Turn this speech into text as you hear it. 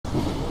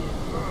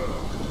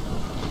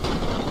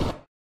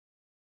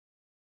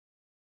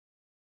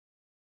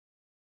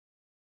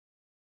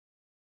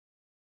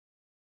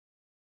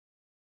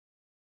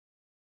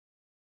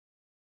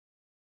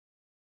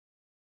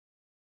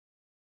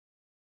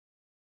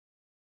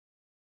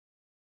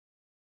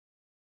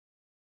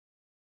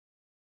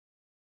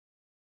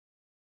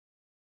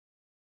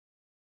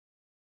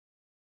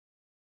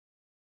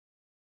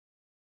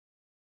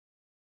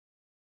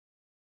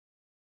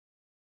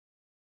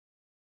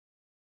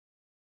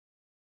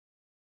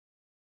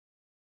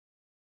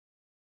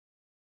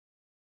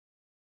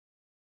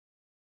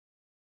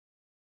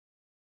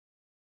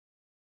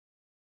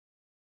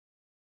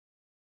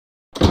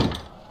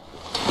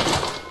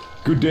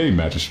Good day,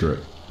 Magistrate.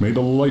 May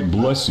the light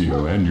bless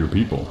you and your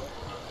people.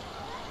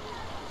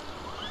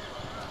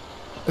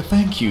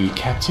 Thank you,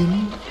 Captain.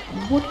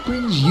 What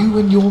brings you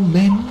and your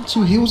men to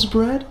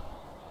Hillsbrad?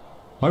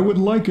 I would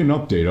like an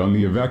update on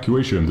the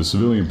evacuation of the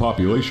civilian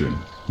population,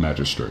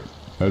 Magistrate,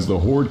 as the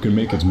Horde can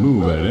make its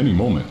move at any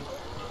moment.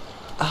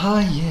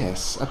 Ah,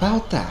 yes,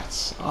 about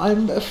that.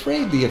 I'm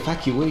afraid the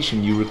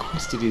evacuation you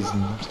requested is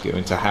not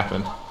going to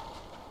happen.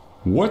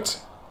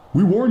 What?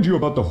 We warned you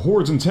about the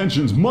Horde's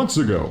intentions months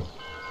ago.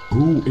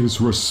 Who is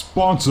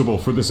responsible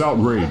for this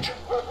outrage?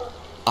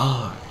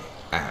 I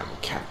am,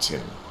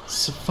 Captain.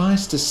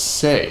 Suffice to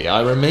say,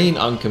 I remain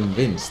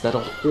unconvinced that a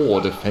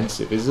Horde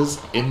offensive is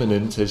as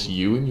imminent as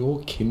you and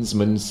your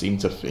kinsmen seem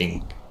to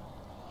think.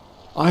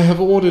 I have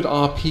ordered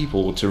our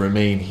people to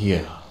remain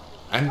here,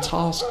 and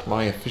tasked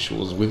my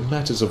officials with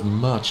matters of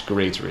much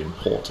greater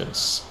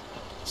importance,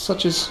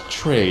 such as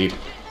trade.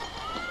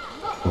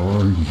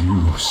 Are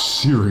you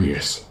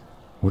serious?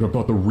 What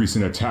about the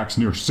recent attacks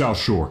near South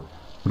Shore?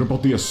 What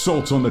about the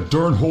assaults on the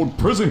Durnhold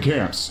prison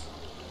camps?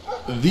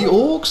 The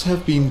orcs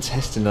have been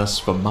testing us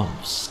for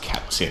months,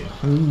 Captain.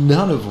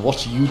 None of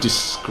what you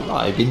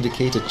describe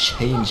indicate a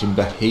change in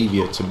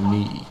behavior to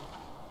me.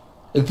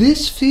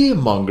 This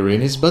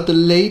fear-mongering is but the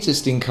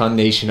latest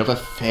incarnation of a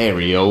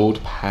very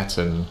old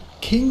pattern.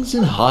 Kings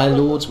and high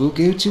lords will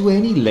go to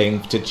any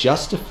length to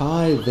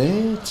justify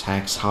their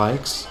tax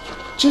hikes,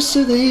 just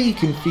so they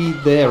can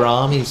feed their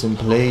armies and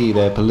play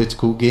their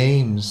political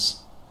games.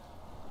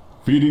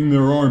 Feeding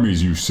their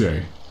armies, you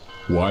say?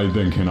 Why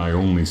then can I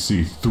only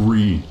see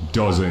 3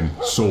 dozen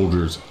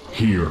soldiers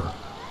here?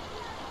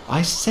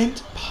 I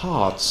sent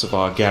parts of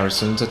our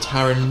garrison to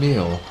Tarren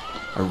Mill.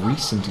 A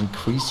recent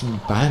increase in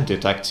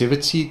bandit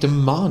activity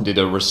demanded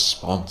a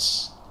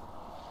response.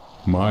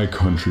 My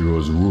country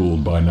was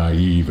ruled by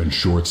naive and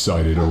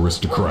short-sighted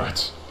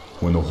aristocrats.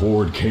 When the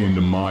Horde came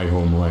to my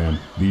homeland,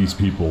 these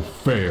people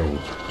failed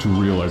to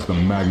realize the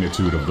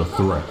magnitude of the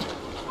threat.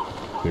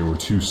 They were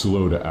too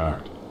slow to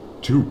act,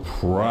 too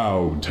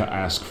proud to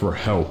ask for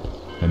help,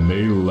 and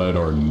they led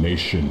our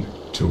nation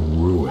to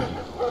ruin.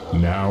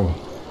 Now,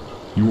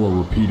 you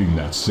are repeating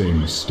that same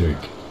mistake.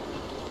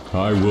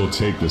 I will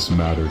take this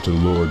matter to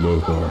Lord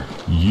Lothar.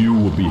 You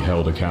will be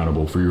held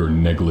accountable for your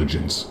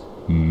negligence,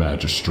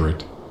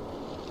 Magistrate.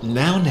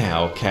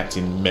 Now,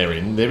 Captain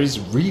Merrin, there is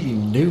really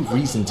no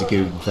reason to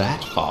go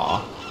that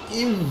far.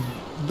 If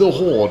the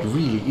Horde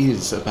really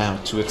is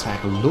about to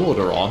attack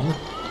Lordaeron,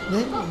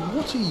 then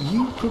what are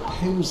you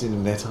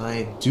proposing that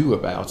I do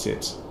about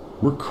it?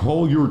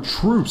 Recall your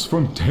troops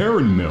from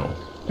Tarren Mill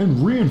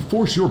and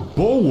reinforce your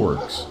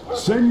bulwarks.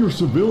 Send your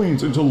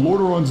civilians into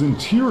Lordaeron's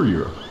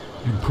interior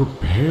and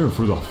prepare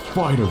for the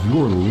fight of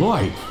your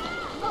life.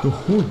 The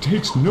Horde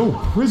takes no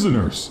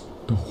prisoners.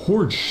 The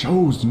Horde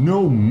shows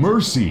no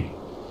mercy.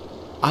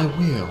 I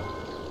will.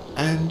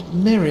 And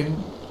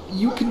Merrin,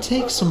 you can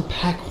take some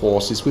pack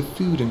horses with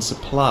food and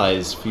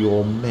supplies for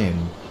your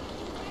men.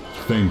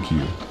 Thank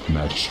you,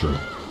 Magistrate.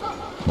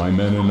 My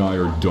men and I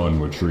are done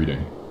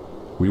retreating.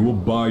 We will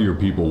buy your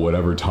people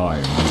whatever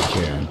time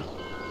we can.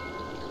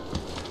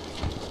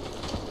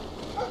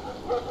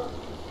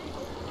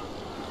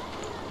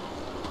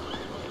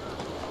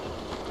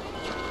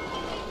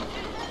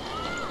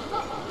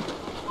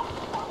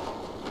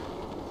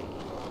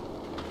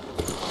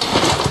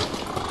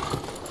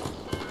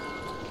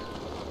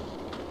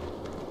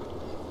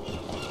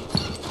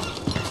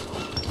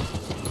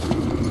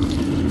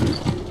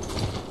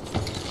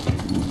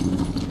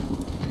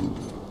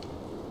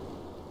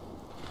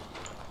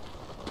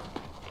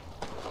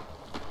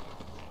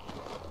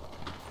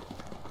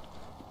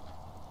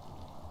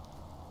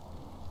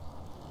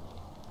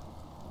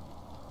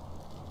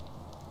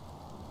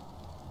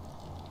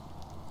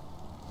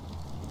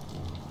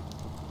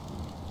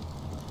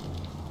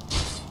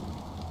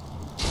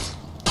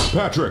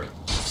 Patrick!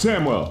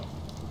 Samuel!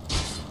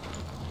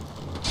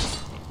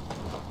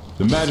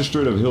 The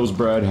Magistrate of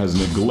Hillsbrad has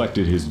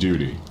neglected his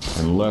duty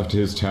and left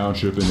his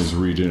township and his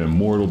region in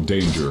mortal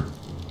danger.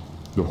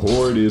 The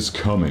Horde is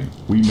coming.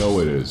 We know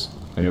it is.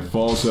 And it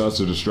falls to us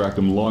to distract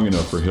them long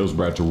enough for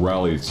Hillsbrad to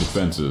rally its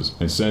defenses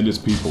and send its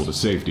people to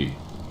safety.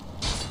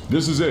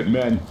 This is it,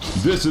 men.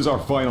 This is our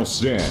final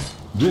stand.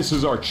 This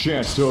is our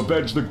chance to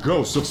avenge the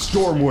ghosts of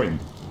Stormwind.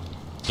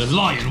 The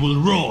lion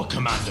will roar,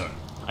 Commander.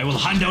 I will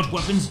hand out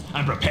weapons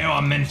and prepare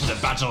our men for the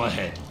battle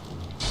ahead.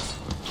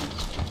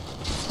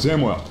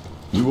 Samuel,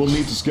 we will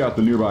need to scout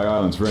the nearby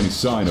islands for any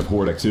sign of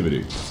Horde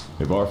activity.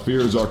 If our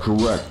fears are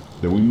correct,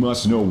 then we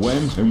must know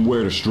when and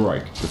where to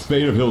strike. The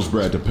fate of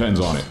Hillsbrad depends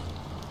on it.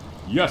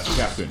 Yes,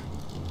 Captain.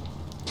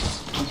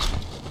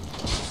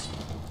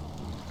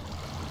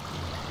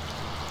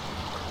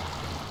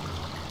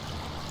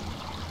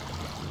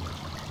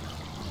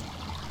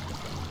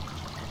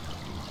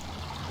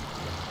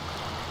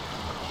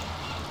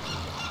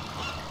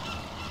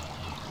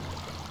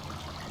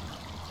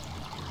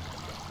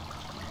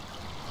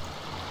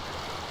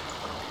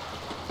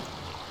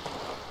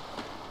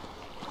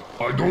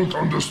 I don't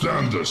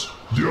understand this.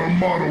 The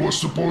Armada was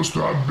supposed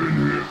to have been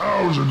here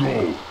hours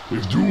ago.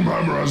 If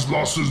Doomhammer has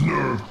lost his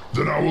nerve,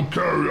 then I will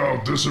carry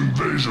out this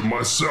invasion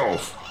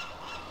myself.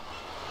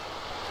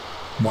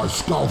 My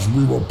scouts be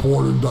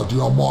reporting that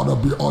the Armada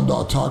be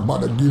under attack by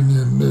the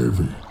Guinean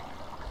Navy.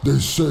 They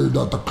say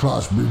that the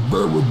clash be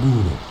very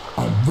brutal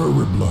and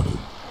very bloody.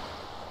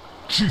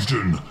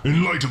 Chieftain,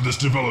 in light of this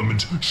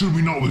development, should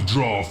we not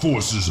withdraw our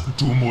forces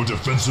to a more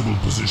defensible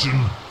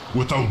position?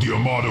 Without the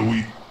Armada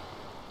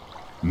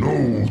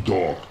No,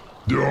 Doc.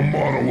 The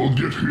Armada will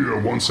get here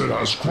once it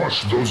has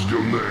crushed those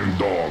Gilnean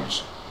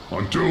dogs.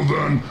 Until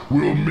then,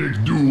 we'll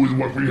make do with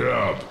what we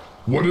have.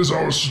 What is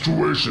our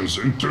situations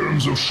in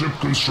terms of ship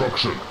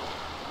construction?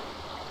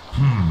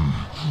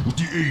 With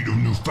the aid of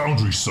new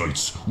foundry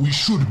sites, we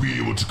should be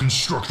able to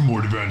construct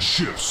more advanced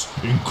ships,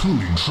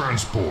 including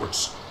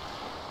transports.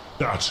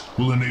 That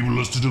will enable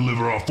us to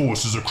deliver our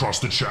forces across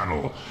the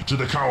channel to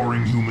the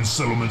cowering human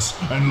settlements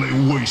and lay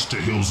waste to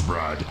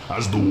Hillsbrad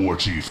as the war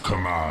chief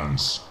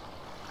commands.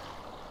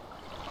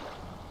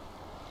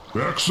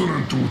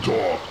 Excellent,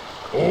 Tutok.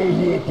 All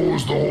who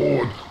oppose the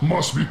Horde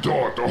must be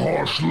taught a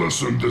harsh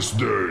lesson this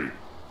day.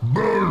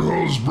 Burn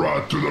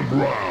Hillsbrad to the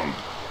ground.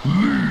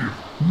 Leave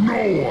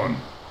no one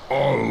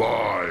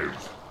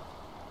alive.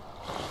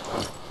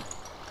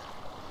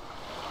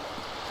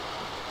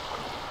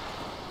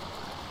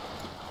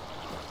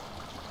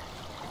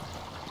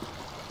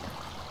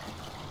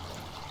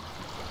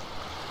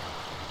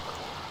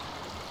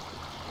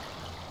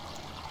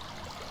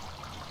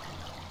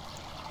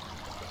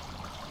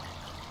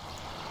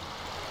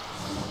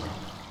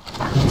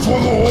 For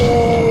the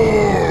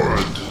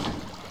Horde!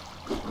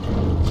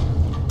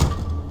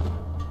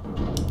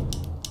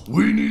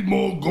 We need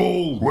more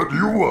gold. What do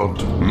you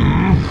want?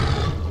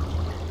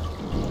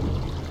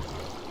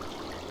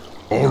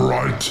 All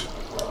right.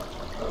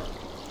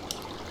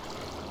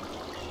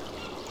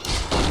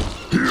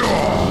 Here.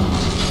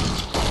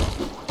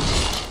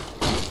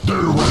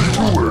 They're ready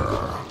to work.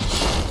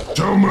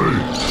 Tell me.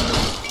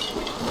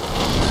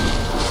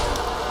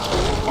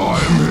 I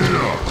am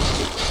here.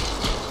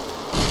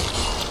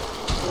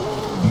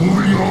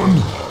 Moving on.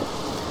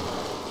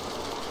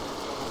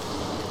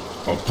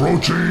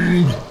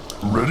 Approaching.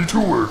 Ready to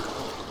work.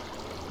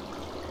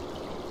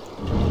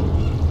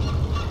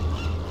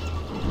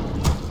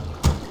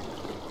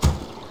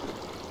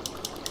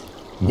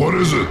 What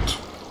is it?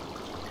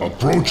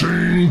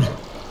 Approaching.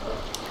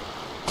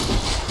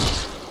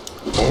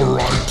 All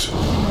right.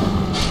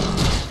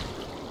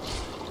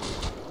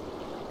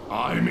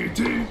 I'm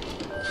eating.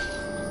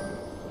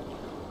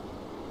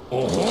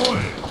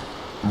 Ahoy!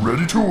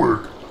 Ready to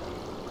work.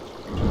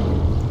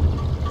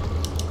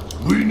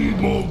 We need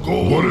more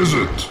gold. What is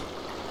it?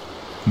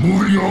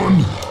 Moving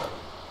on.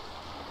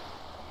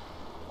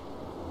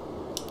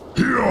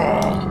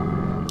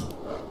 Here.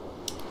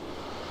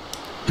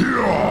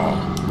 Here.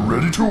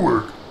 Ready to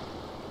work.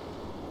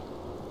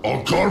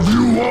 I'll carve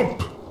you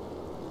up.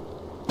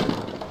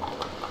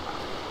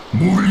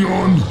 Moving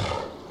on.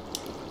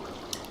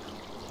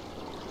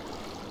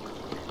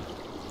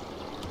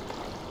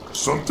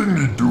 Something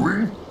need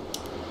doing?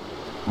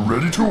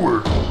 Ready to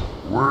work.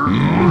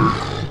 Work.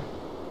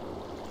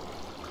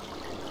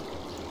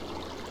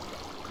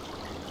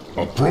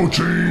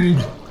 Approaching.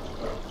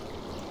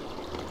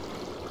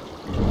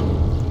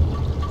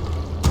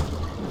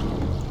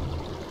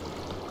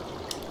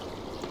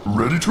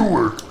 Ready to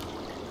work.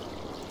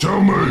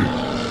 Tell me.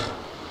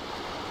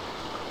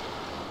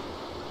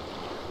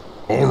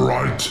 All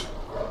right.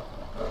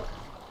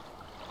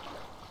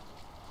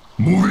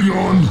 Moving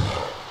on.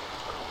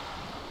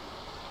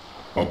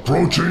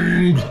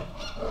 Approaching.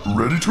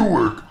 Ready to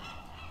work.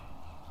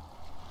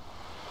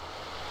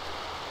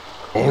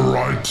 All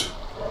right.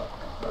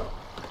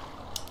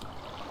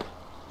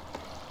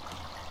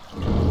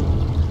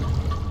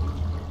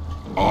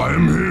 I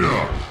am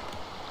here.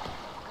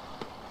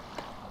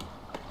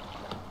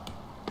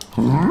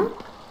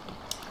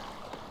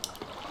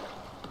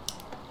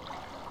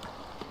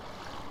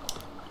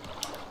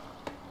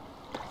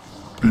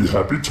 Be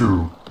happy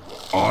too.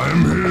 I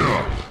am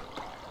here.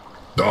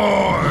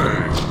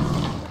 Die.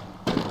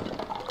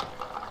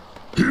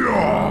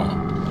 Here.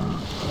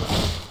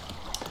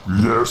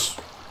 Yes.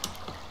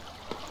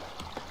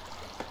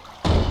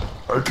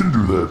 I can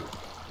do that.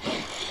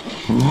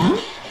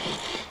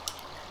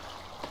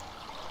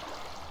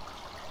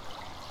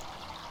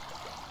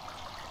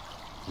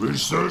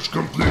 Research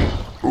complete.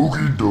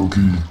 Okie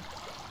dokie.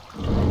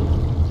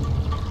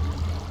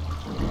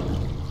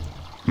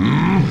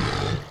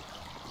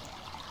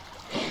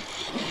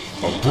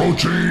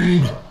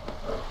 Approaching.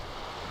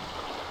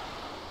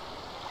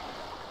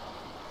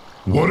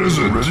 What is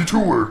it? Ready to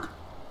work.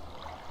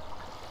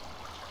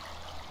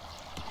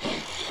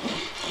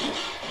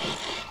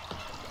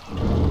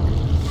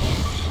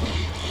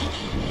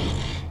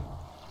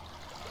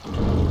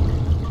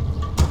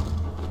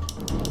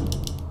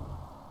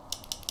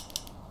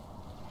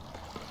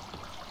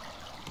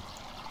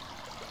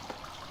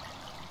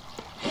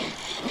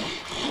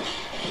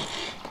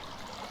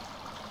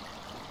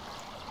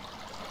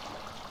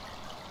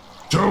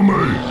 Tell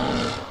me!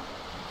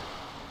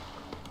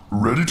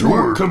 Ready to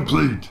work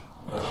complete.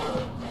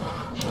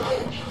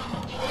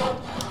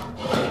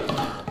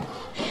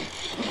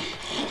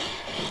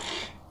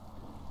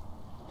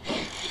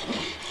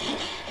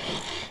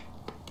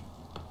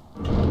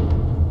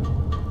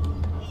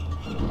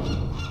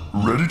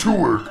 Ready to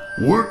work.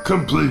 Work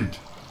complete.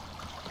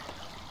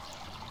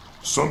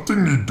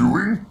 Something need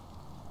doing?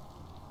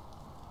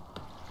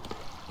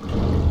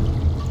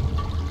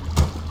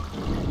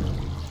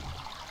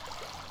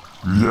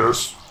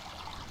 Yes.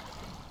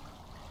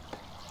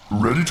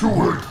 Ready to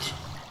work.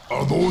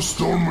 Are those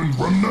Stonewind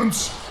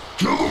remnants?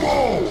 Kill them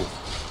all!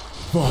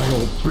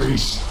 Vile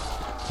beast!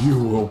 You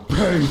will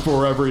pay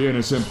for every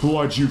innocent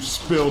blood you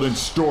spilled in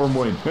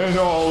Stormwind and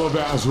all of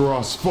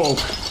Azeroth's folk!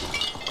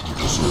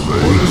 What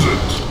is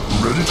it?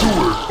 Ready to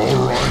work,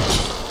 alright.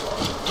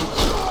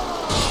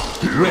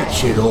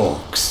 Wretched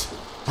orcs!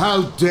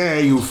 How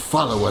dare you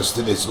follow us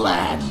to this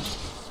land?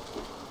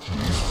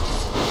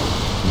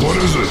 What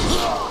is it?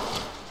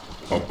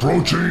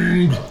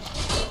 Approaching.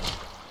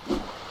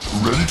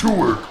 Ready to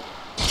work.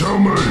 Tell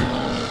me.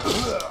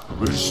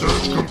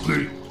 Research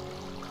complete.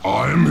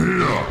 I am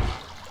here.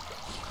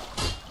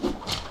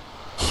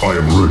 I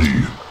am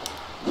ready.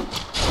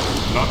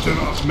 Not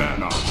enough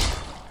mana.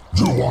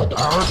 You want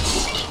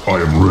axe? I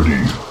am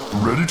ready.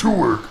 Ready to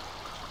work.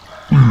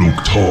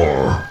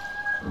 Luktar.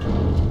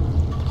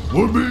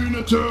 We're being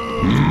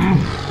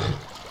attacked.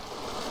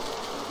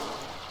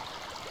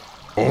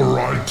 All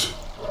right.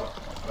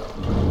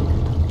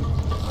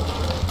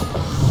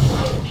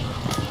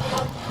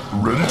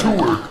 Ready to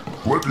work.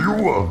 What do you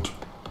want?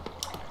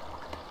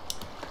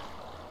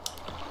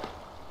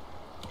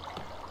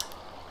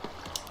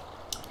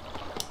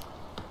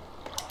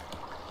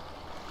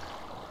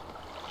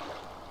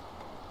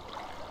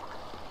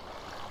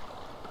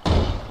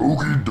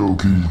 Okie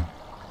dokie.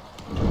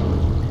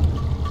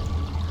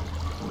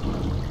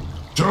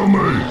 Tell me.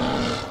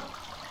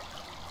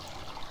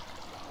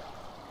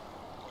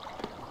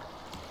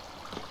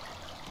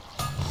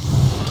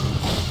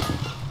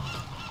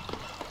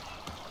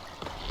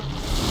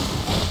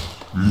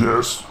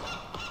 Yes.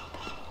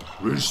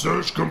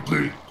 Research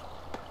complete.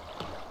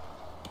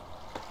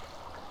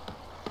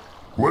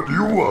 What do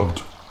you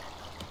want?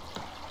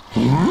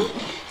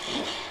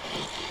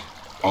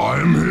 I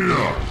am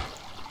here.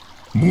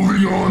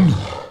 Moving on.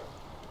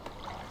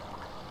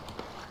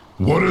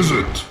 What is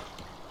it?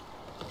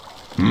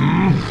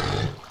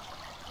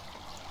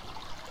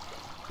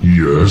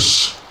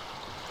 Yes.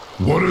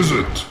 What is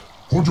it?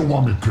 What do you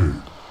want me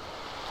to?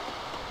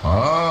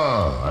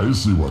 Ah, I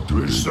see what you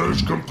did.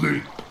 Research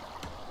complete.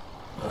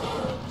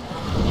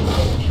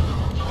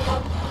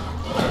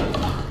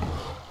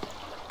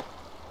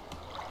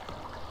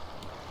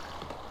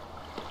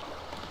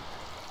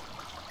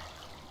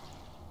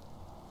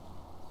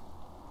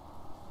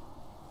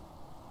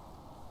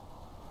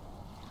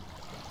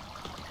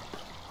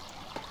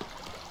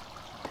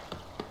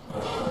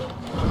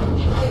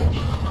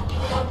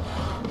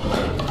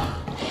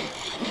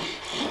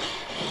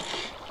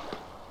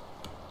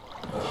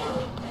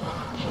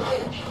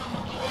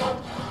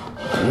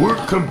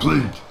 Work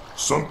complete.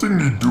 Something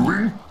need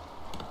doing?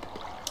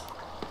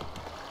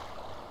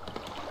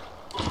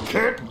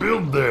 Can't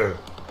build there.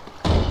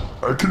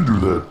 I can do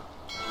that.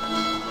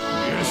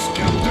 Yes,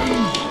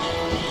 Captain.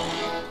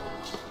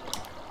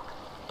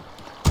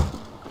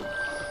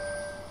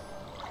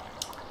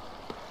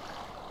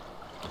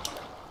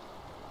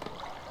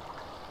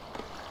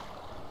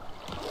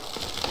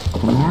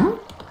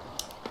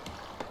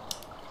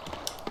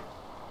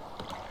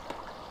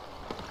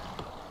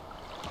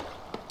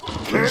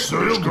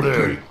 Can't build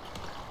there.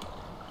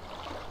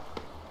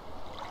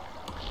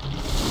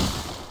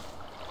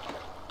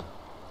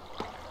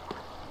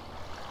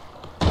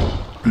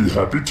 Be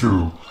happy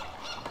to.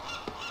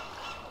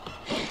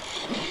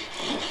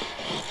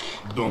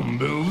 Don't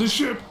build the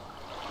ship.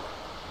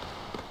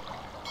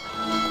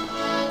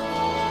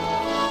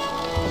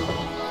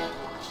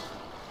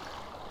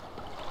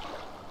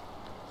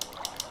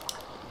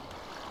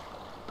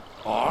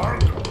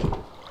 Arg.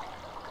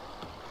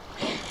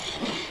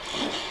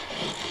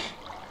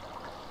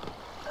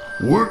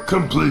 Work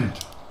complete.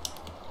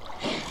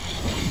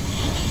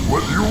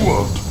 What do you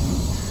want?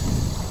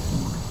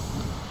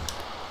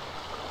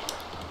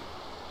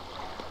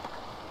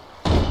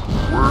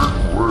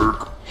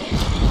 Work.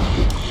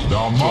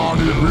 The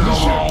money will be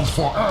around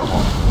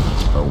forever,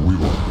 and we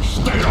will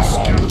stay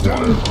around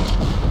forever.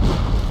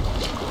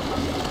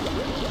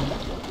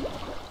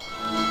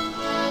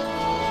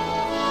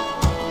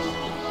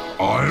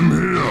 I'm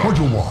here. What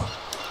do you want?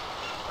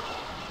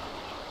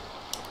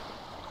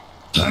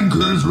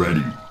 Tanker is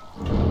ready.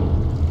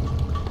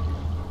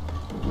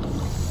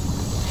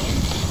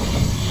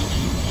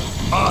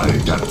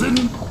 Aye,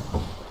 Captain.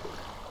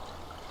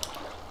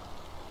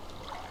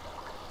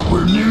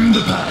 We're nearing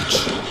the patch.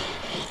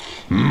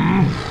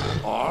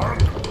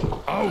 Arg.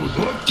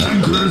 Out.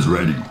 Tanker is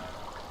ready.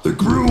 The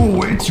crew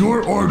awaits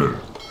your order.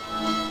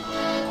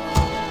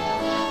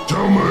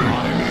 Tell me.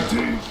 I'm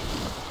eating.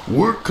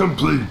 Work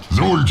complete.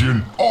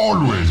 Zul'jin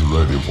always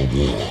ready for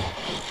war.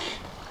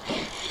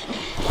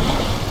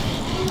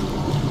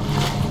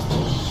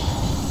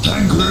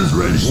 Tanker is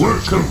ready.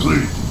 Work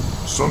complete.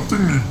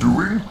 Something need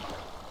doing?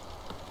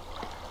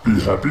 Be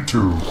happy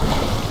to.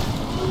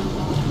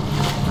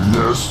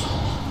 Yes.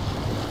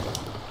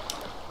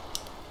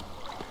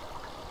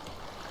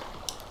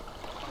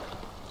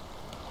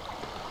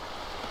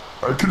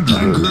 I can do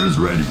Tanker that. is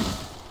ready.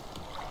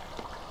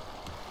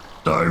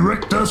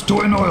 Direct us to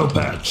an oil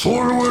patch.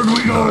 Forward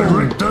we go.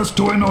 Direct us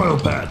to an oil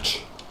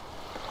patch.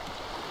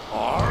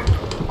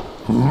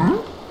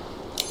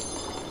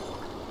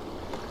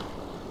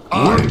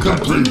 Work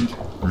complete.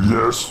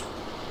 Yes.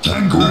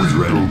 Tanker is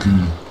ready.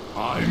 Okie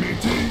Aye,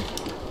 matey.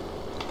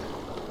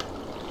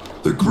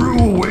 The crew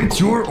awaits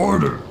your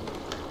order.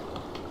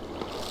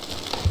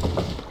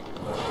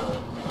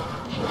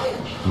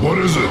 What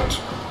is it?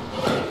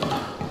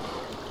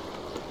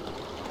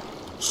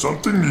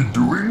 Something need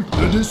doing?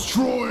 They're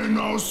destroying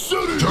our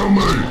city. Tell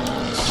me.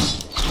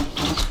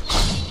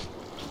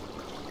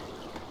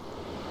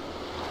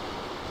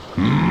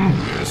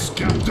 Yes,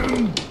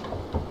 Captain.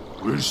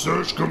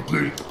 Research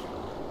complete.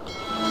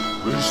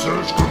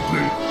 Research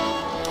complete.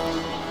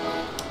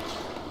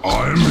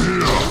 I'm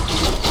here.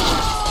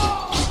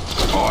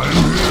 I'm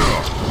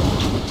here.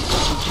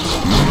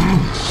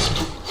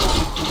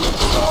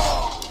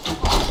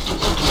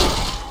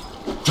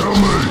 Tell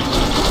me.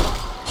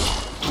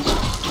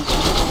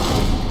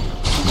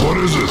 What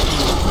is it?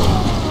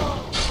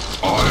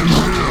 I'm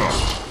here.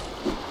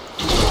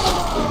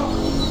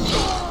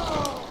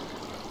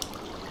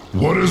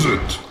 What is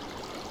it?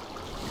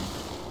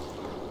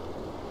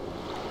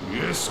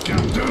 Yes,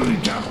 Captain.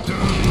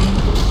 Captain.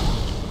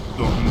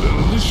 Don't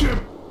build the ship.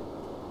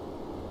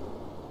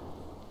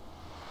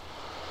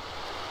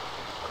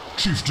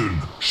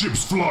 Chieftain,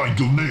 ships flying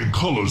Gilnean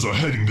colors are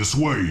heading this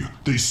way.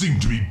 They seem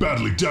to be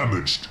badly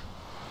damaged.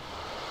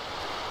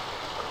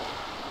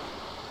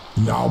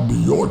 Now be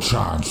your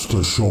chance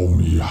to show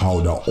me how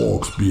the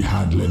orcs be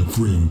handling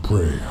freeing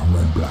prey,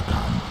 Red Black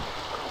Hand.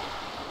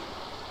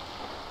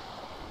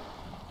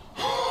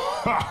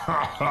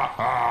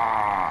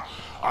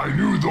 I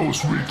knew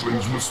those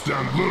weaklings would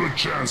stand little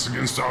chance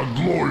against our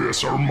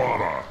glorious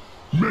armada.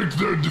 Make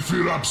their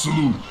defeat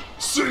absolute.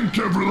 Sink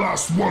every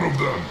last one of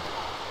them.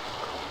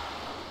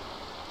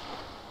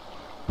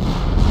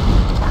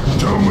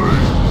 Tell me.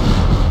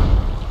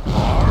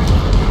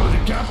 You're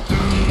the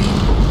captain.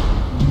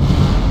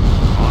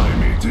 Aye,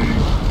 matey.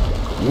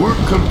 Work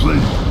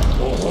complete.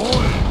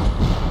 Ahoy.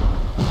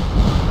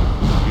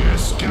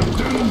 Yes,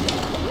 Captain.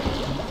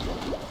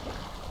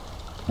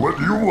 What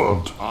do you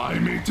want? Aye,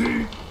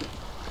 matey.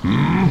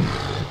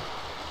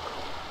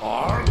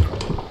 Arg.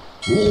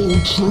 All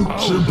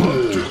troops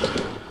aboard!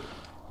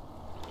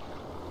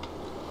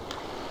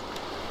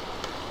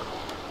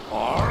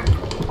 Arg.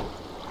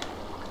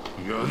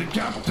 You're the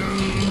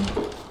captain.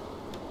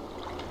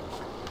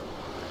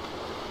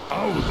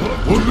 Out.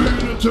 We're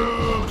being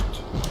attacked.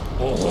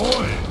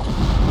 Ahoy.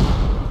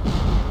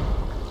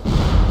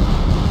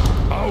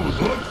 Out.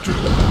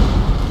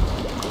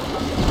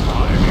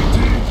 Aye,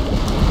 matey.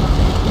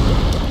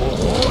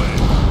 Ahoy.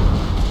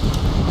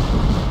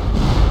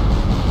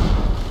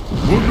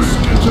 We're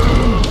being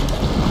attacked.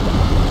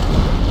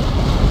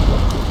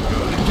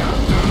 You're the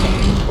captain.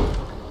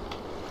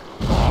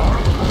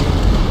 Arg.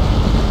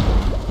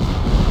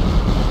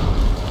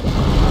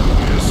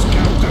 Yes,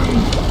 Captain.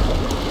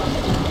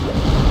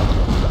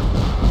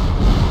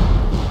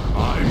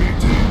 Aye,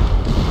 matey.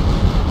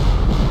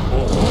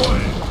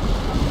 Ahoy.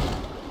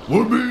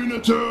 We're being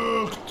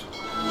attacked.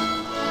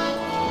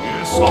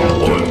 Yes,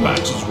 Captain. Oil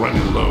patch is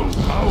running low.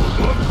 Out.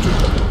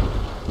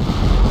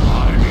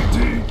 Aye,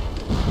 matey.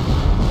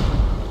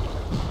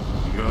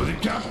 You're the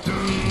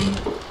captain.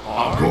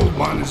 Our gold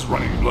mine is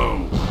running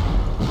low.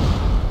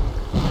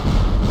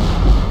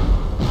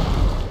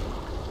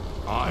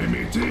 Aye,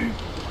 matey.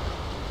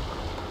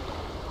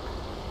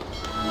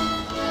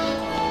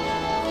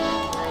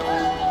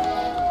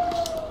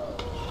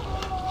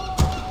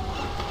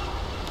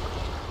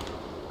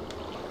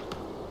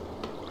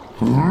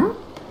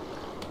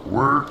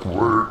 Work,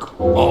 work.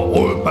 Our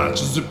oil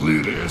patch is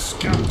depleted. Yes,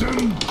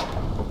 Captain.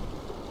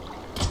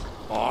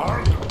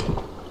 Arg.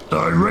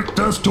 Direct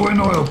us to an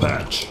oil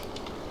patch.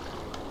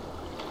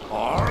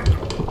 Arg.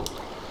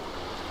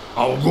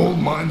 Our gold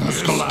mine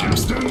has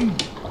collapsed. Captain.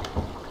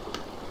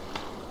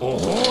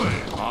 Ahoy.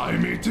 Aye,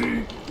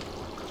 matey.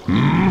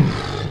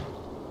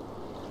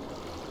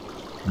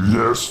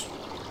 Yes.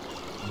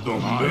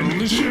 Don't build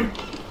the ship.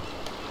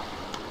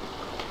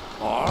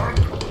 Arg.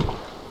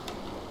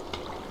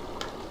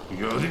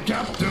 You're the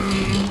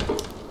captain.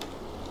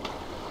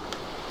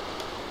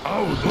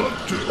 Out.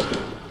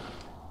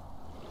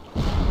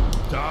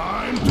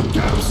 Time to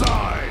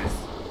capsize.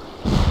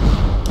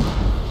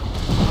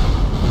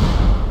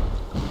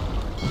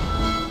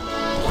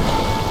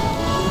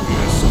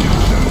 Yes,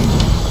 Captain.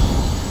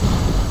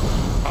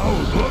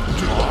 Out.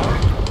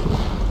 Arg.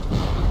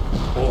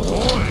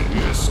 Ahoy.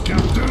 Yes,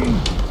 Captain.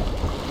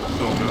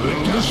 Don't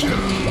build the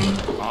ship.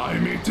 Aye,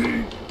 matey.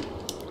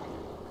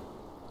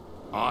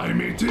 Aye,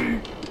 matey.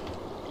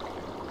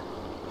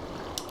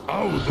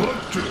 Out.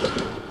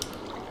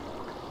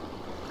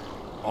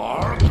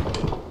 Arg.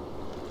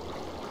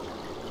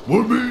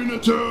 We're being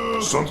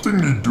attacked! Something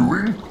need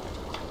doing?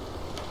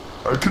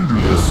 I can do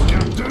this.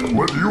 Captain!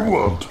 What do you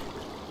want?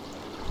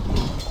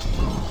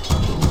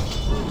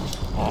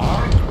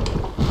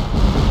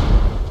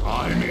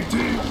 Aye,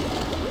 matey.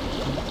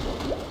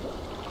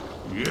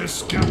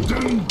 Yes,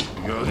 Captain.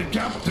 You're the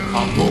captain.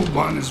 Our gold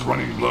mine is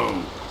running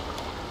low.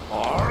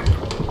 Arg.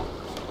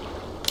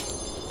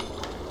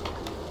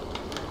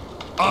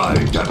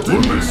 Aye,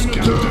 Captain. Yes,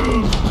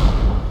 Captain.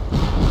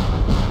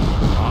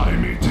 Aye,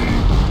 matey.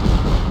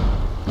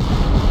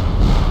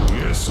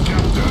 Yes,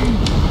 Captain.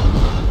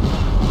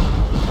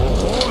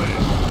 Ahoy.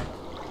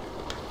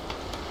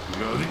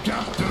 You're the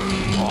captain.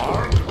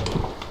 Arg.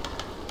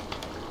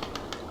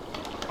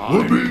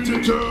 We're being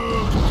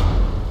attacked!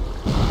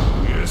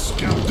 Yes,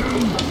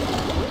 Captain.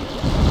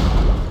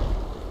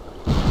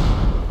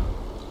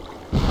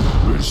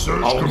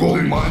 Research Our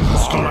gold mine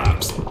has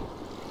collapsed.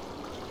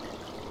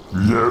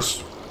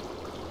 Yes.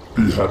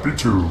 Be happy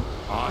too.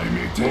 Aye,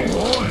 matey.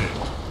 Ahoy!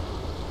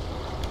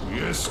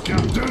 Yes,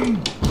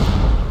 Captain.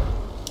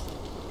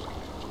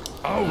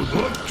 I would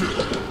love to.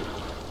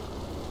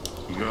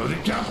 You're the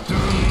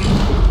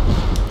captain.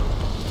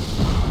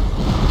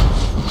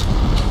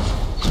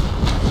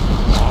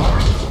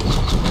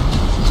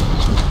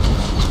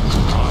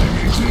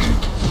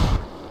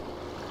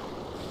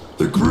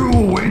 The crew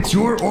awaits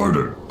your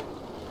order.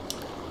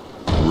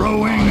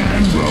 Rowing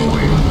and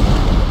rowing.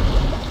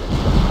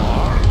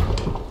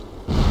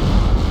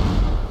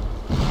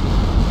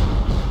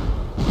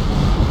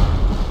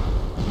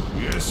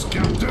 Yes,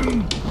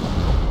 Captain.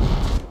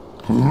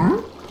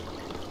 Huh?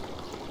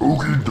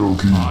 Okie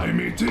dokie. Aye,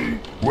 matey.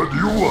 What do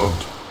you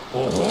want?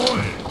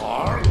 Ahoy,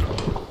 Arg.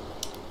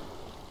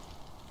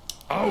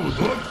 I would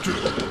love to.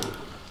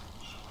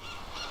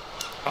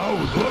 I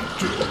would love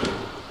to.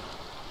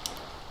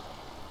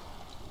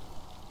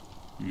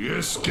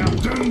 Yes,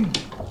 Captain.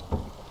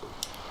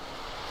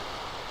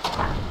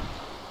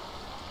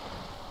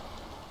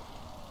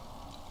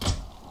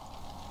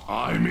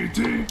 Aye,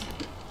 matey.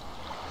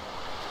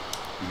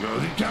 You're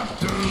the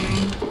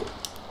captain.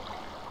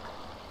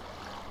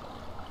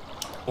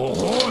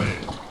 Ahoy!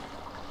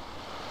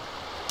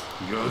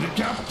 You're the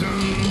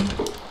captain.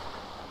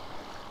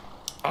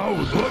 I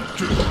would love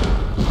to.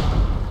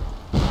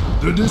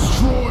 They're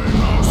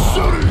destroying our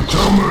city.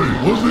 Tell me.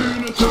 We're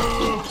being attacked.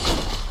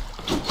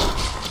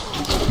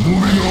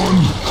 Moving on.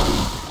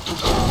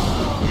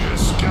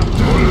 Yes,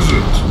 Captain. What is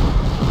it?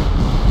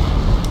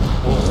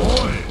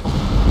 Ahoy!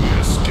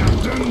 Yes,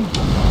 Captain.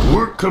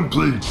 Work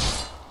complete.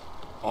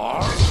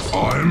 Arg.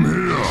 I'm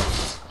here.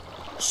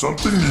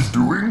 Something is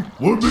doing?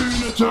 We're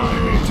being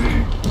attacked.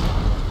 Matey.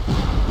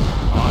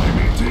 Aye,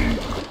 matey.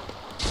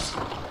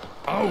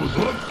 I would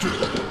love to.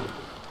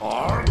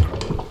 Arg.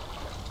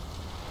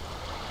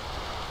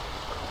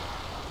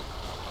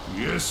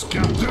 Yes,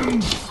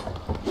 Captain.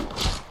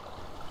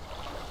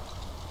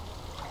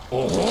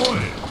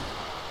 Ahoy!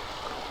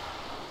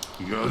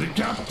 You're the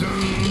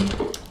captain.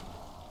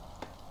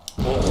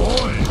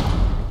 Ahoy!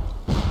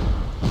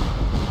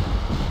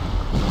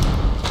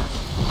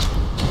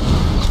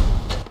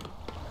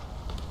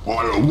 I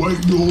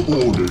await your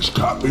orders,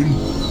 Captain.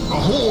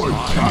 Ahoy,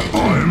 Captain.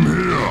 I'm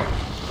here.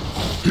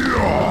 Here.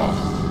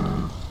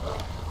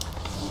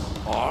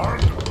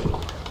 Arg.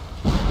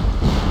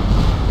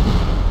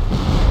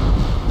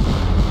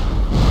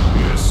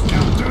 Yes,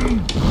 Captain.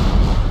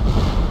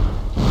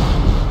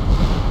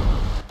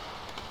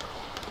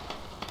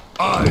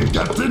 Aye,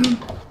 Captain.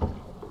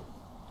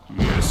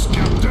 Yes,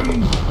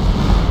 Captain.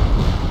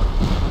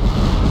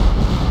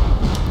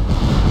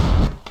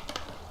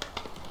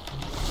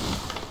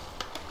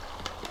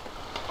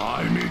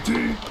 Aye,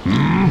 matey.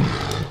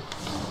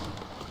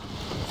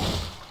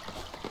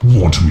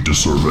 Want me to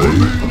survey?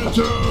 Being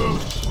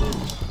attacked.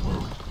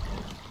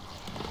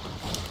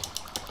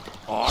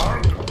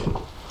 Arg.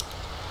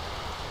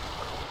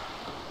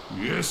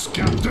 Yes,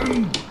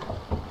 Captain.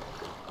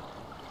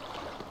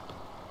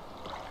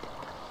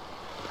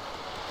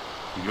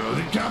 You're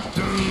the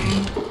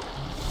captain.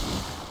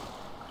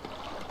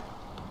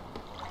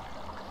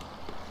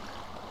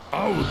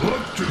 I would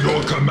love to.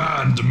 Your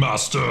command,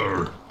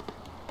 Master.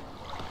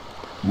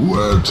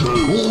 Where to?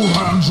 All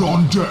hands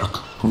on deck.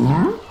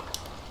 Huh?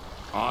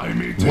 Aye,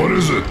 matey. What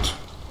is it?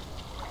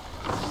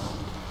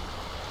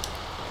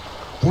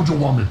 What do you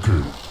want me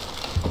to?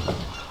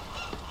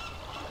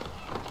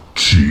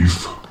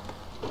 Chief?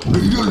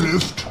 Need a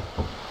lift?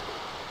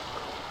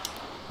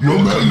 Your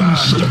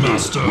command,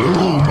 Master. We're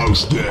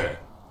almost there.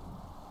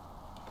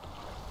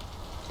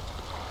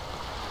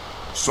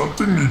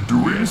 Something need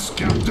doing? Yes,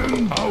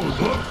 Captain. I would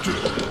love to.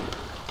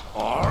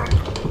 Arg.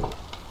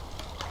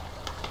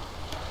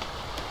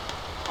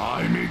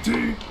 Aye,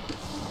 matey.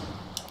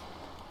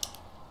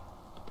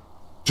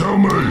 Tell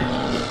me.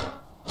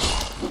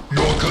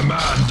 Your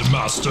command,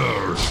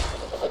 Master.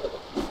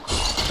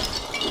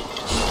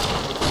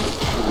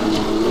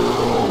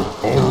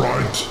 All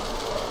right.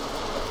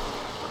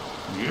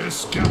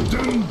 Yes,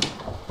 Captain.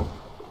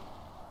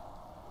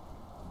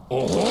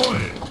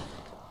 Ahoy!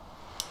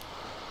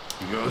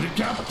 You're the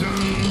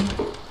captain.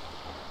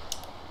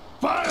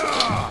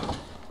 Fire!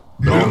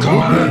 Your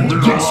command,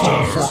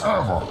 master.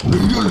 Forever.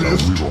 Need a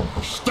lift?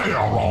 Stay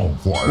around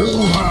forever.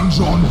 All hands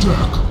on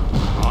deck.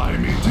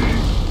 I'm eating.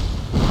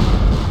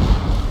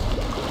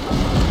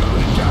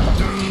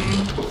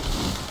 Captain.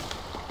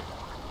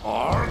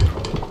 Arg.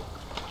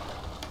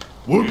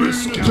 We're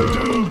being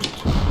attacked.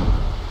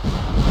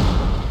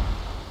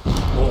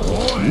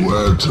 Ahoy.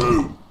 Where to?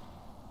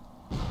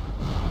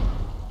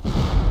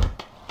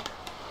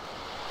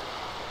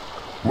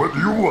 What do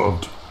you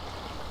want?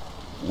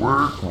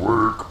 Work.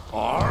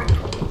 Arg.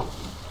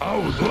 I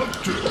would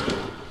love to.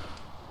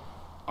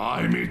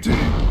 I'm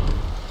eating.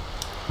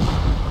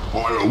 I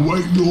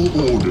await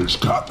your orders,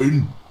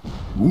 Captain.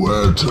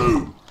 Where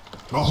to?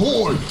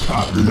 Ahoy,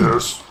 Captain.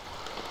 Yes.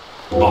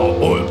 Our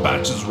oil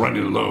patch is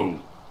running low.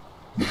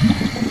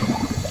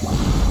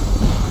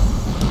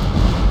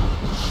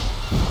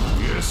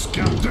 Yes,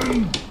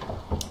 Captain.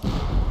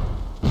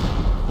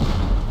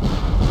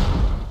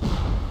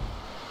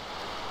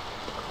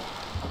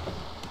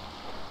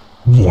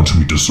 Want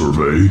me to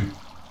survey?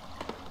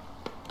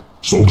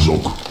 Zog.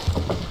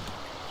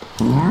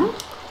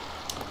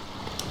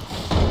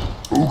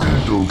 Okie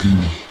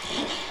dokie.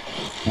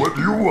 What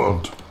do you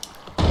want?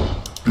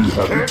 Be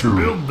happy to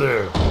build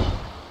there.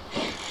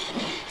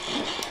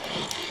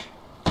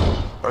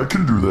 I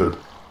can do that.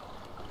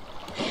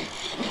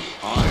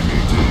 I'm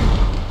eating.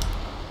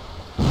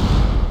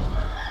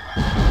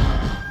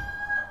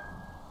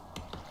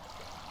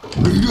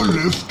 Need a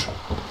lift?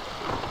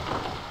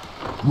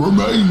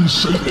 Remain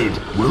seated.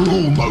 We're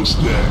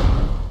almost there.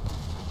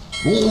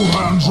 All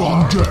hands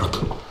on deck.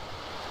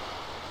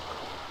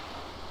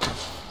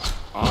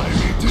 I'm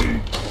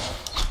eating.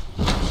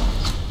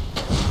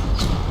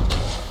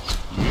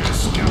 Yes,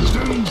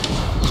 Captain.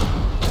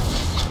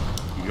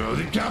 You're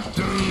the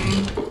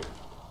captain.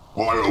 I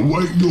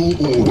await your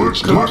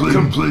orders, Work Captain.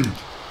 complete.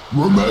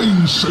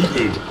 Remain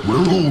seated.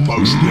 We're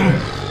almost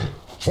there.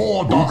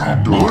 For the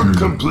Work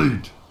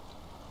complete.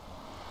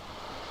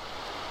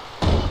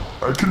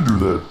 I can do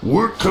that.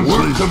 Work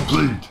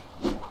complete.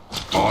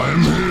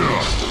 I'm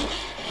here.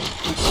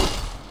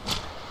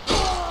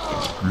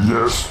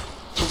 Yes.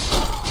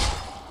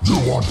 You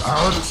want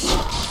parrots?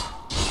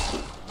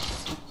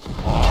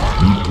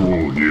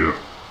 Oh, yeah.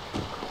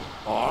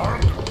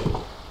 Arg.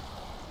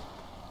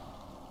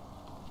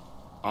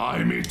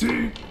 I'm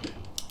eating.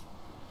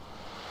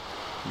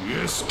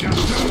 Yes,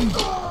 Captain.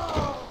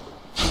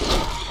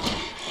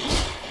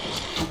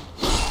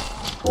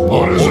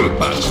 What is it?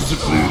 Patches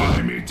depleted.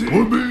 I'm eating.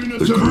 We're being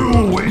attacked. The crew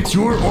awaits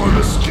your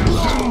orders,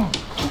 Captain.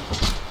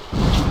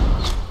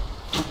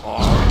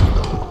 Arg.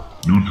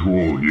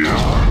 Neutral, yeah.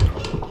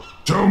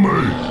 Tell me.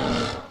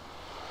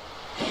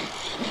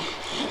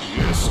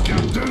 Yes,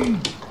 Captain.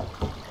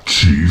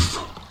 Chief.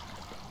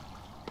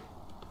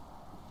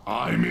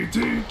 I'm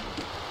eating.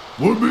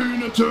 We're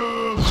being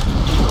attacked.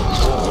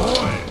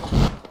 Ahoy.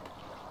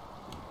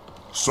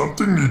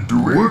 Something need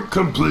doing. Work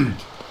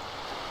complete.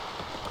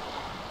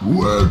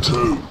 Where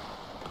to?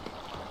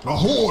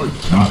 Ahoy,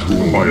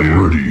 Captain. I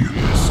am ready.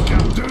 Yes,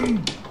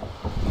 Captain.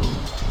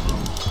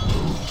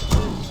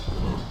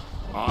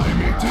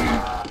 I'm eating.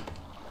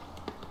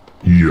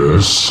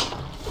 Yes.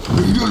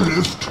 Need a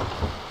lift?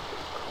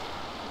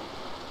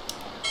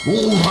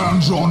 All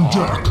hands on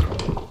deck.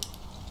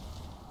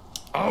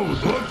 I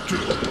would love to.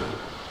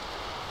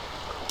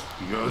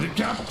 You're the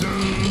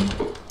captain.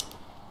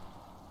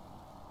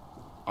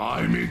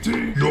 I'm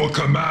eating. Your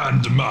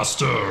command,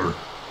 master.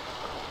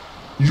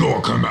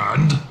 Your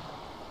command.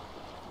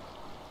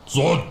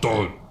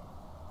 Zodon.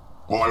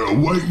 I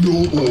await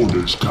your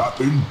orders,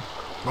 Captain.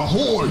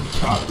 Ahoy,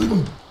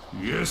 Captain.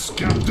 Yes,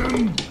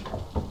 Captain.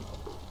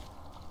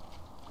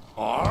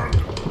 Arg.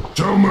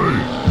 Tell me.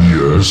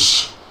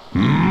 Yes. I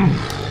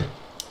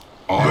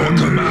am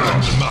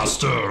Command, here.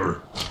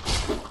 master.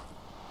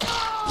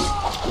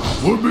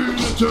 We're being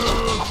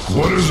attacked.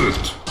 What is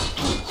it?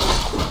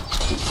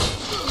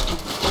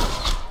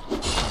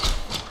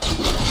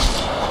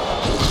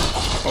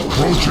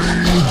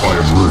 Approaching. I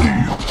am ready.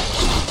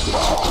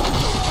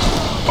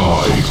 I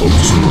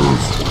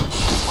observe.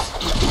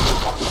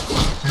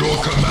 Your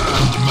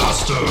command,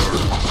 master.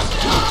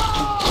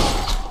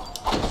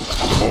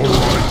 All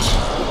right.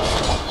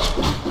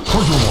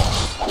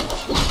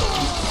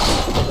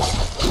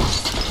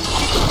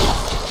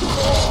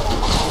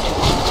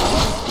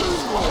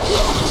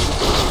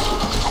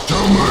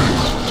 Tell me.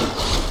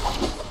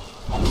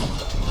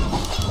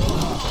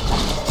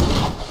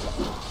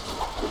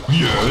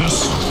 Yes.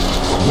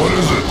 What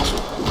is it?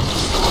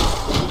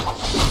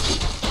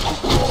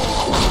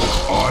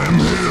 I am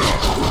here.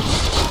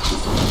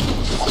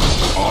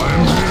 I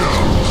am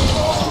here.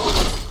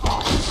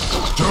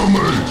 Tell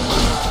me.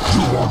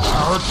 You want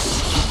parrots?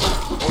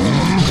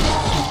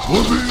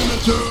 We're being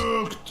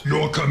attacked.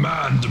 Your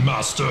command,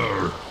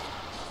 master.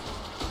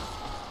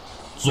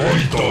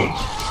 Zodon.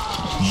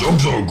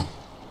 Zog.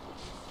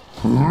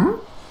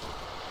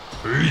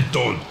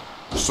 Eton.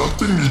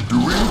 Something he's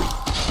doing?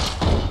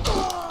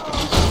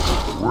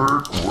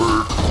 Work.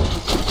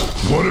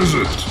 What is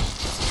it?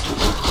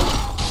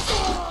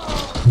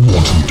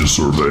 Want me to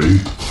survey?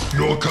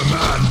 Your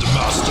command,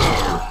 master.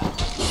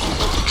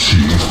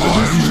 Chief,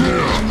 I'm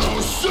here.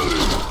 Now,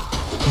 city.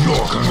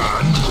 Your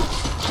command.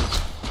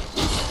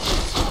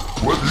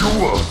 What do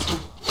you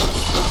want?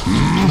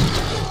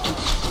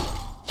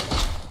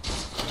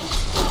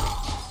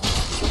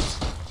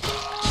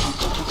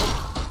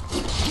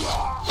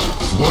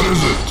 What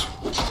is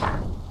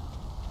it?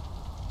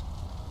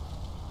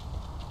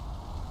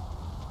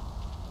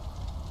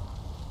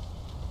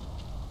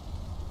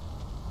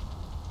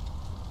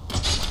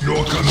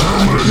 Your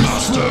command,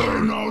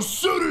 master. Now,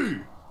 city.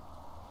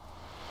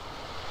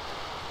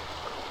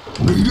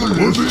 Leader,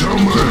 let's Tell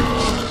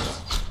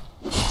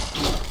me.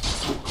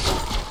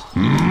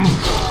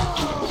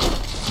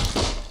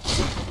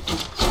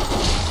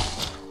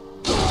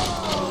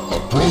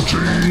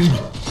 Approaching.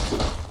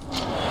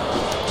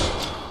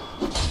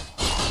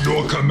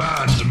 Your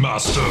command,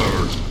 master.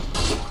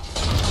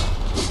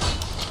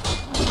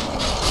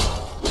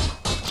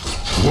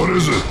 What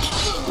is it?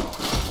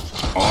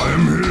 I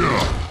am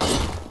here.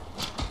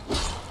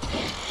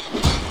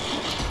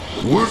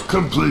 Work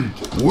complete.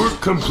 Work We're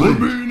complete.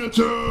 being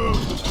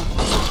attacked.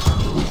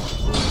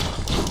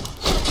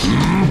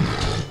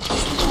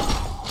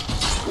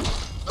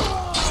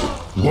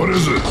 What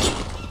is it?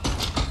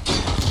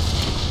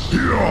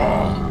 Here.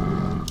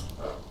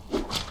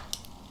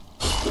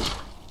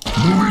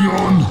 Moving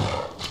on.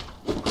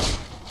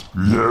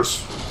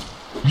 Yes.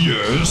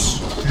 Yes.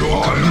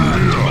 Your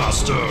command,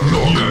 master.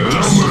 Yes.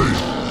 Tell me.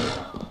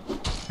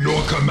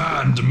 Your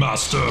command,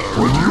 master.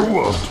 What do you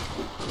want?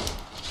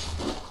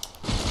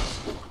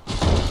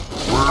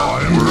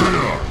 I am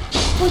here.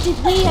 What did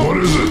we What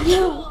ever is do it? to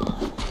you?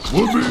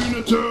 We're being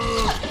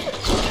attacked.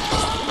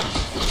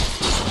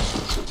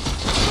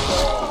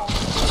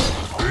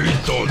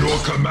 Ito, your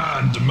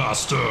command,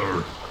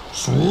 master.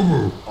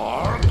 Swallow.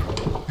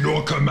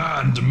 Your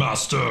command,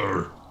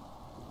 master.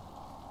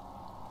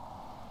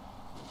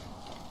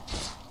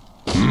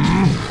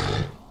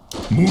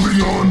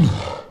 Moving on.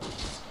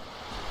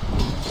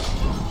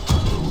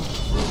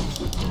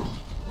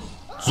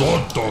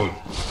 Zotto.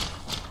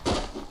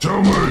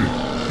 Tell me.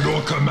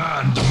 Your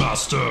command,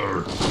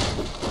 master.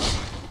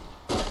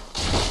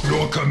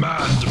 Your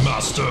command,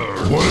 master.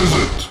 What is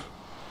it?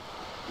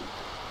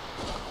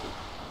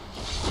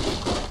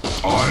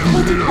 I am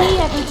What did here. we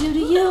ever do to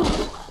you?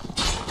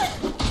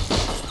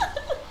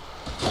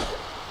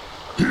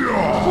 Here.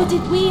 What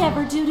did we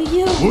ever do to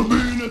you? We're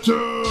being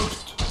attacked.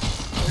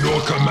 Your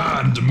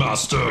command,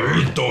 master.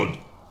 Iton.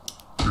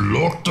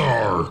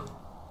 Loktar.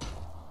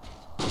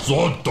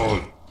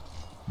 Zotto.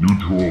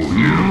 Neutral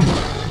here.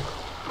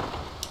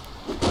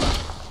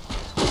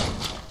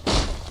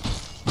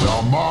 The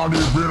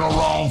Almighty's been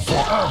around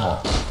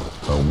forever,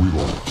 and we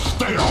gonna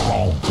stay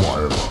around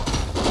forever.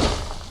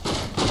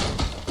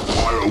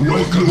 I Your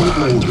await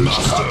command, your orders,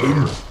 master.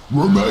 Captain.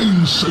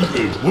 Remain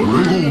seated. We're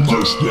We're being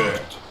almost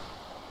attacked.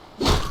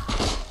 there.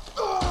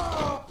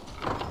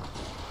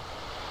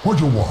 What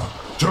you want?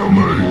 Tell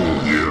me.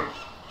 Yeah.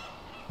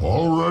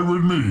 All right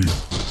with me.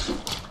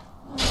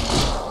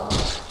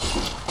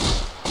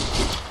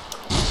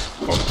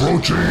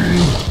 Approaching.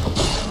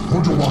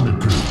 What you want to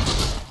kill?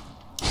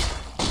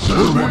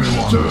 We're being Everybody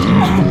want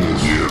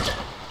attacked. Yeah.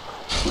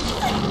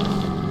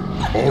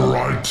 All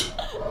right.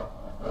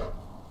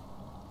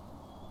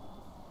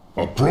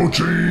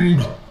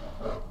 Approaching.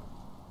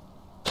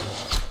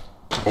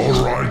 All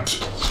right.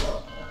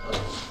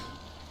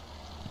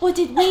 What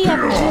did we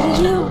ever do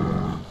to you?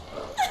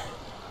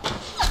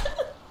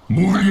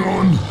 Moving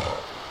on.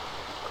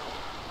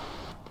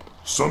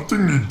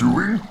 Something need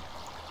doing?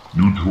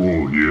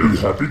 Neutral here. Be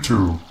happy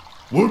to.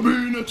 We're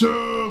being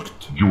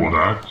attacked. You want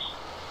axe?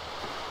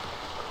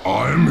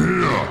 I am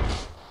here.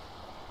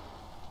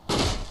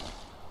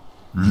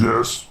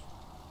 Yes.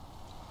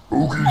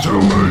 Okay,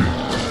 tell me.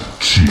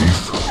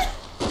 Chief.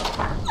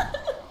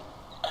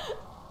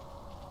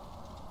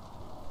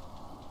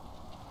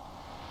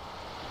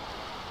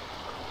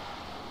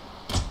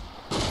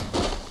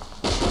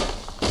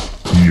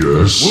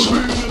 Yes.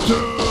 We're being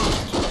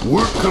attacked.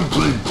 Work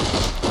complete.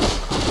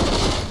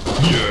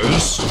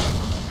 Yes.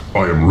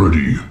 I am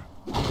ready.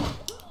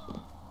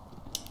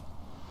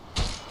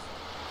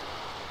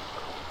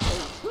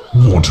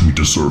 Want me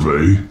to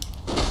survey?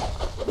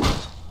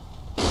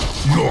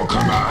 Your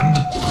command.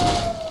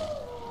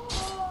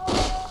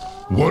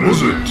 What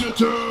is it?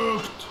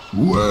 Attacked.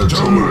 Where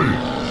Tell to? me.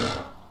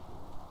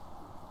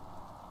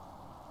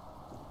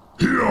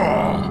 Here.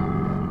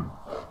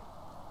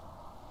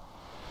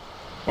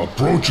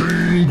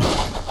 Approaching.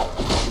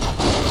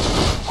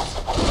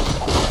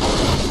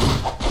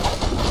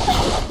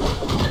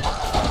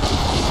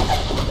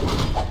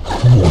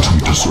 Want me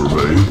to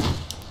survey?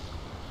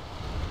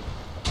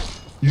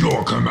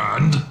 Your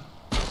command.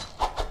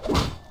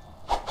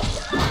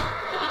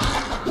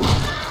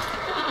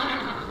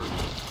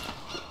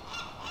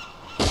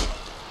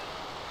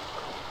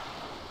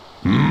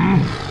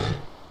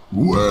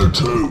 Where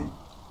to?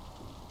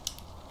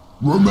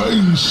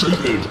 Remain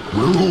seated.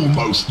 We're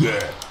almost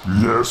there.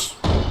 Yes.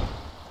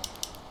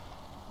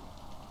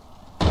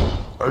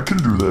 I can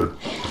do that.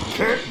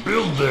 Can't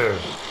build there.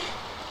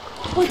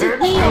 What did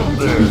we ever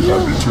do to you?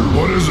 Happy to.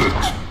 What is it?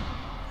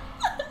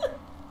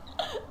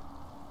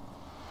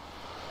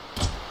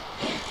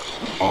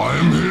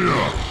 I'm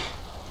here.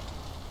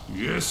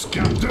 Yes,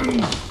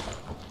 Captain.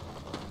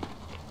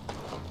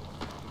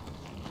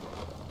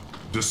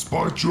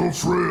 Despite your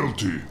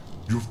frailty,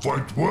 you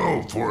fight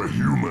well for a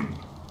human.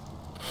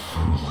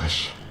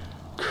 Foolish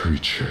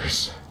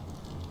creatures.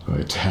 By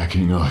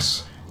attacking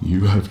us,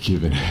 you have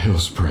given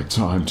Hillsbrad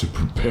time to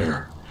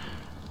prepare.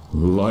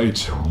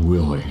 Light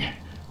willing,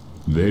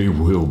 they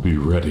will be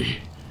ready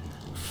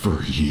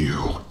for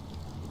you.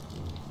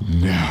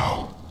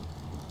 Now,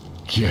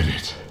 get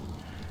it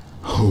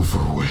over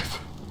with.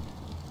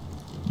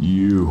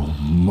 You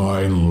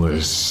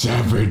mindless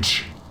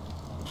savage.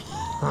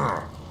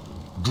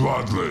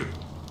 Gladly.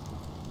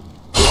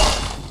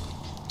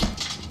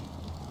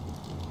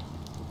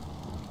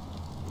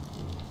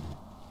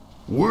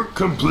 Work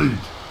complete.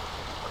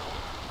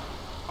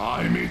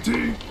 Aye,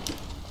 matey.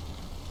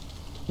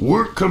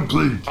 Work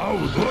complete. I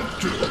would love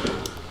to.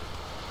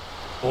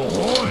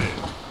 Ahoy!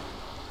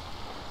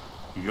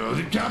 You're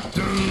the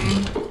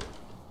captain.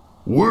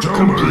 Work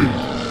complete.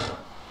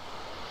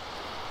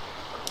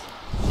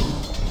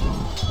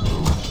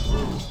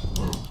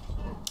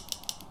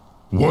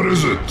 What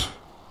is it?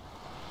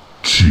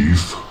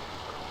 Chief,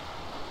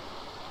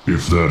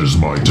 if that is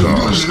my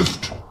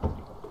task.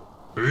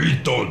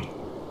 Eton.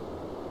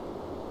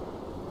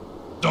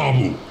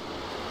 Double.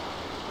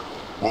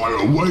 I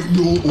await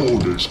your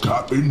orders,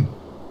 Captain.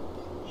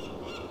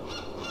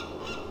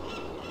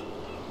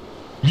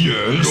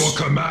 Yes. Your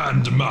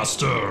command,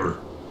 Master.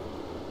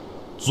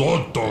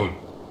 Zoltan.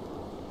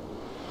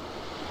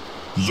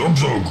 Zug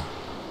Zug.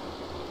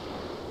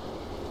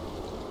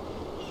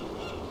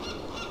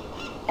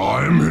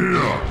 I'm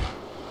here.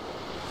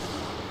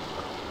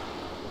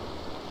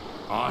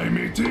 Aye,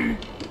 matey.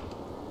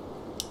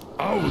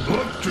 I would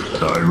love to.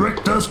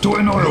 Direct us to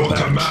an oil Your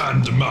patch.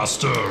 command,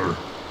 Master.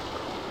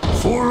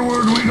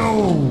 Forward we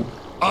go.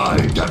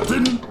 Aye,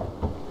 Captain.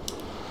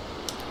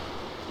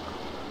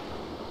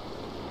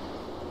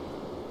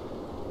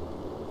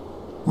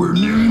 We're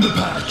nearing the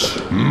patch.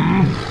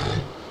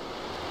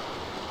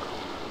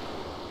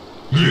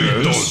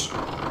 Yes.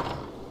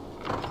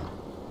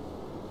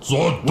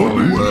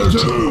 Zoltan. Where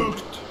to?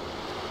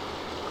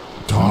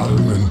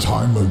 Time and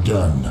time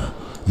again,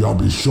 you'll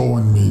be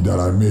showing me that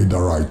I made the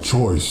right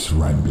choice,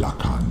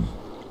 Renblakan.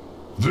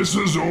 This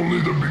is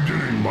only the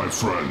beginning, my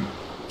friend.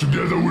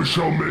 Together we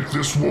shall make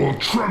this world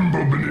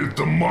tremble beneath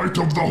the might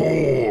of the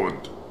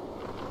Horde.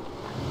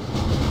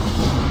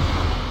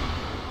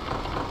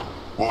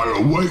 I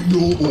await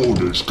your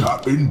orders,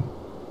 Captain.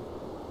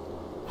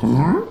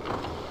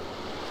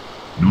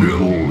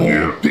 Build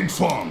more pig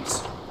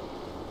farms.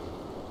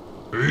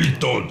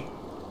 Eton.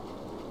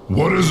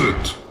 What is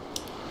it?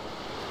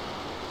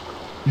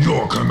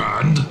 Your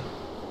command?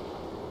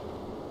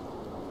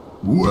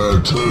 Where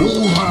to?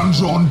 All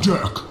hands on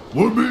deck.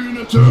 We're being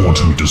attacked.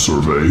 Want me to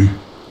survey?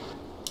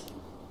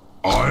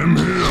 I'm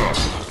here.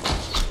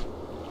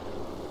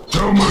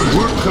 Tell me.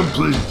 Work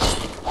complete.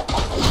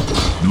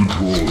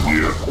 Neutral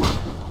here.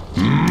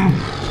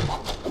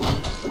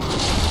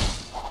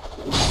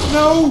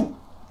 No!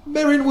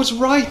 Merrin was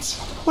right.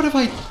 What have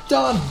I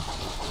done?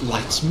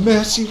 Light's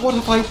mercy, what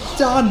have I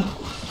done?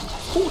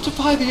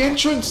 Fortify the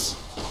entrance.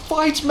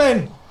 Fight,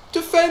 men.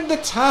 Defend the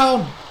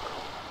town.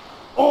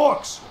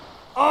 Orcs,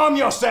 arm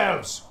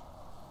yourselves!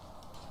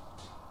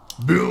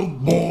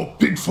 Build more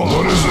pig farms.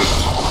 What is it?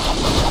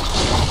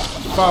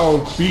 Foul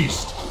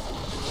beast!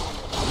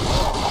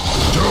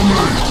 Tell me.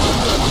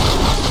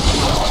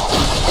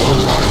 All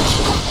right.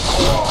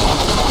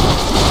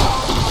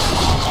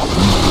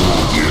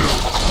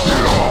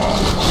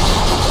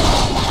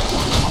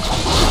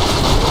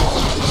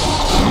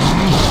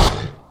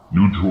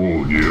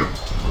 Neutral here.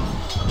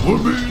 We're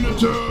being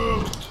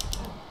attacked.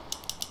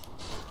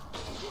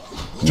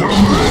 Tell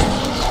me.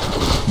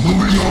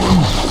 Moving on.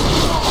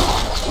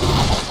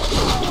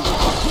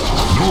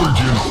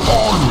 Norgin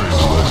always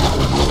ready.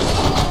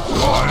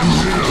 I'm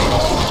here.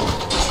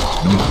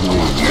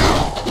 Neutral here.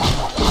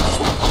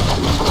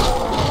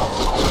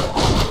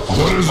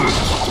 What is it?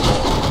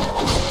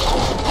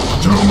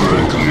 Tell me,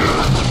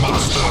 command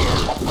master.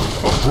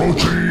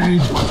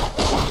 Approaching.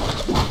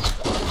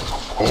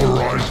 All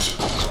right.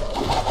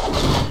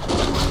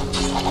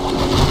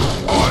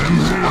 I'm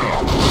here.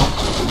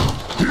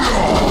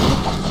 Here.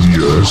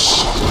 Yes.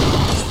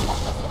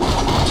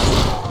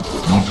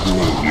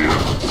 Neutral here.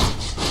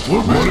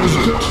 What is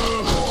it?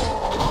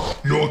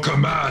 Your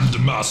command,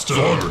 master.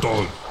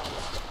 Zoltan.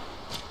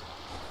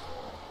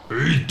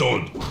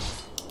 Eton.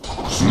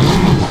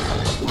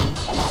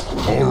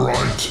 All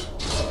right.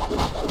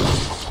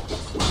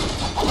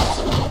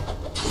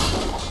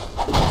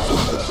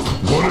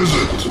 What is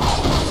it?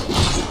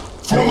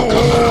 Your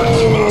command,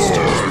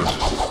 master.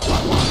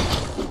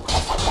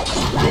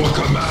 Your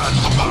command,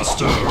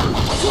 master.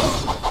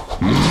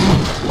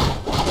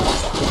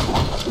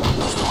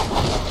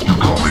 You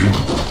coming?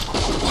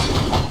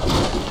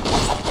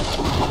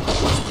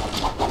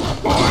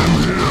 I'm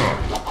here.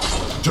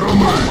 Tell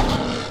me.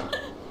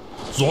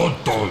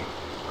 Zoltan.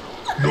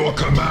 Your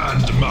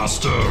command,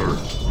 master.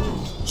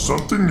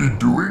 Something need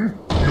doing?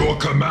 Your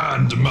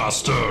command,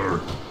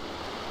 master.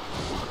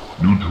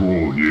 New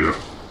troll here.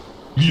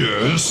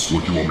 Yes?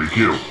 What you want me to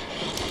kill?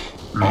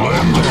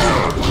 I'm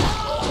here.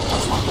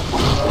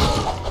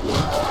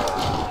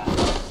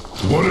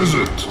 What is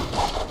it?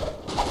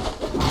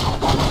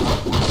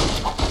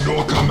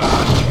 Your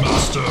command,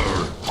 Master.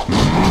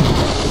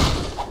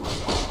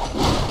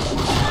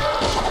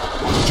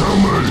 Tell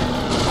me.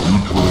 New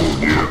troll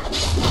here.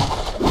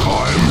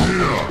 I'm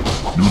here.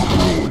 New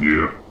troll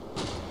here.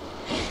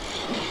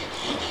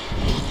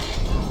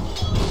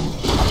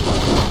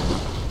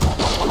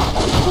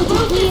 What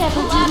did we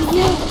ever do to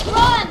you?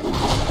 Run!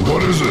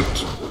 What is it?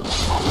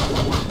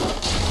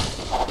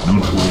 New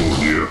troll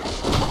here.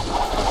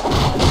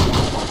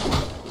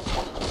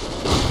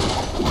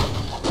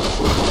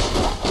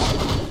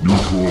 New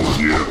troll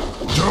here.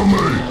 Tell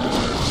me.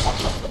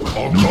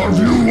 I'll carve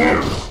you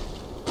up.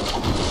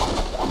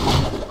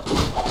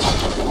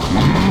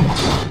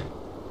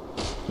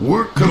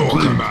 Work Your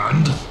complete.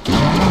 command.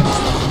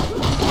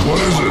 What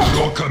is it?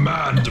 Your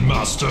command,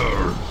 Master.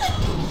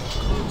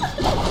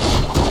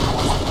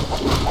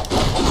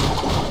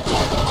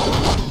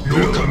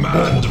 Your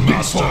command,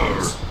 Master.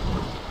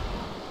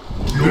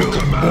 Your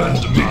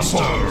command,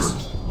 Master.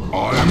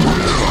 I am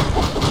here.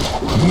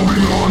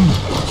 Moving on.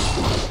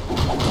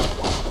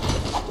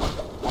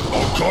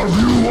 I'll carve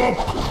you up.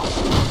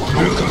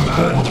 Your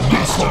command,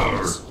 Master.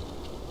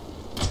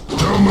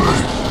 Tell me.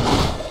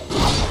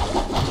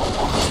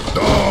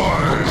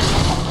 Die.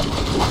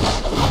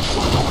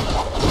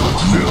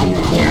 Little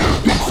here,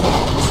 big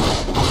fox.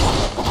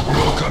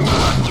 Your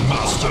command,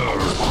 Master.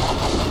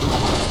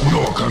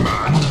 Your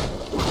command.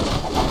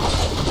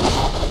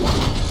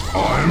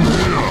 I'm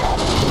here.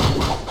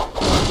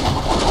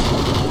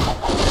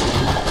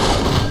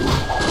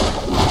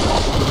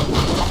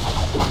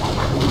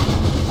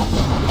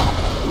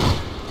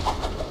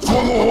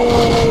 For the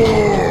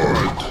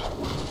Horde!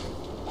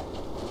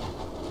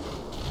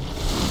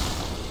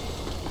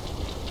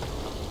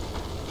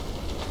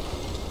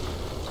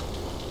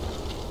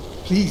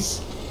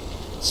 Please,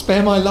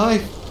 spare my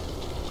life.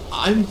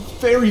 I'm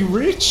very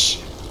rich.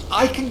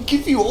 I can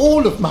give you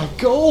all of my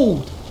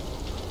gold.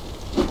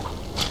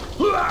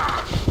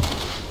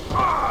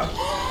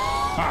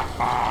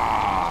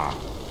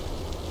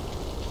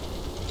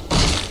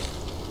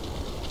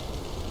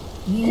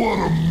 What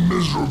a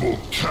miserable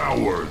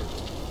coward!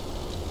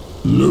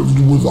 Lived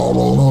without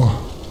honor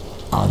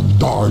and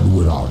died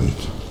without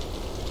it.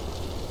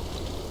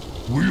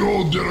 We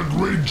all did a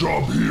great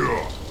job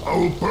here. I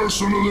will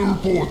personally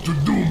report to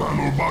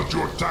Doomhammer about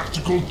your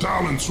tactical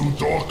talents,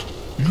 Utalk.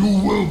 You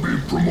will be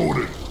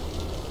promoted.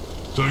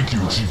 Thank you,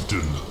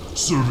 Chieftain.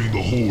 Serving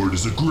the Horde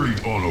is a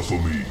great honor for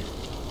me.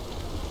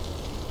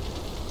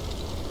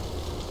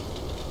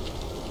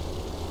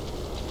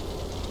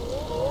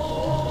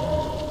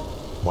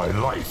 My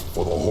life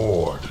for the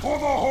Horde. For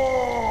the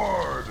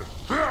Horde!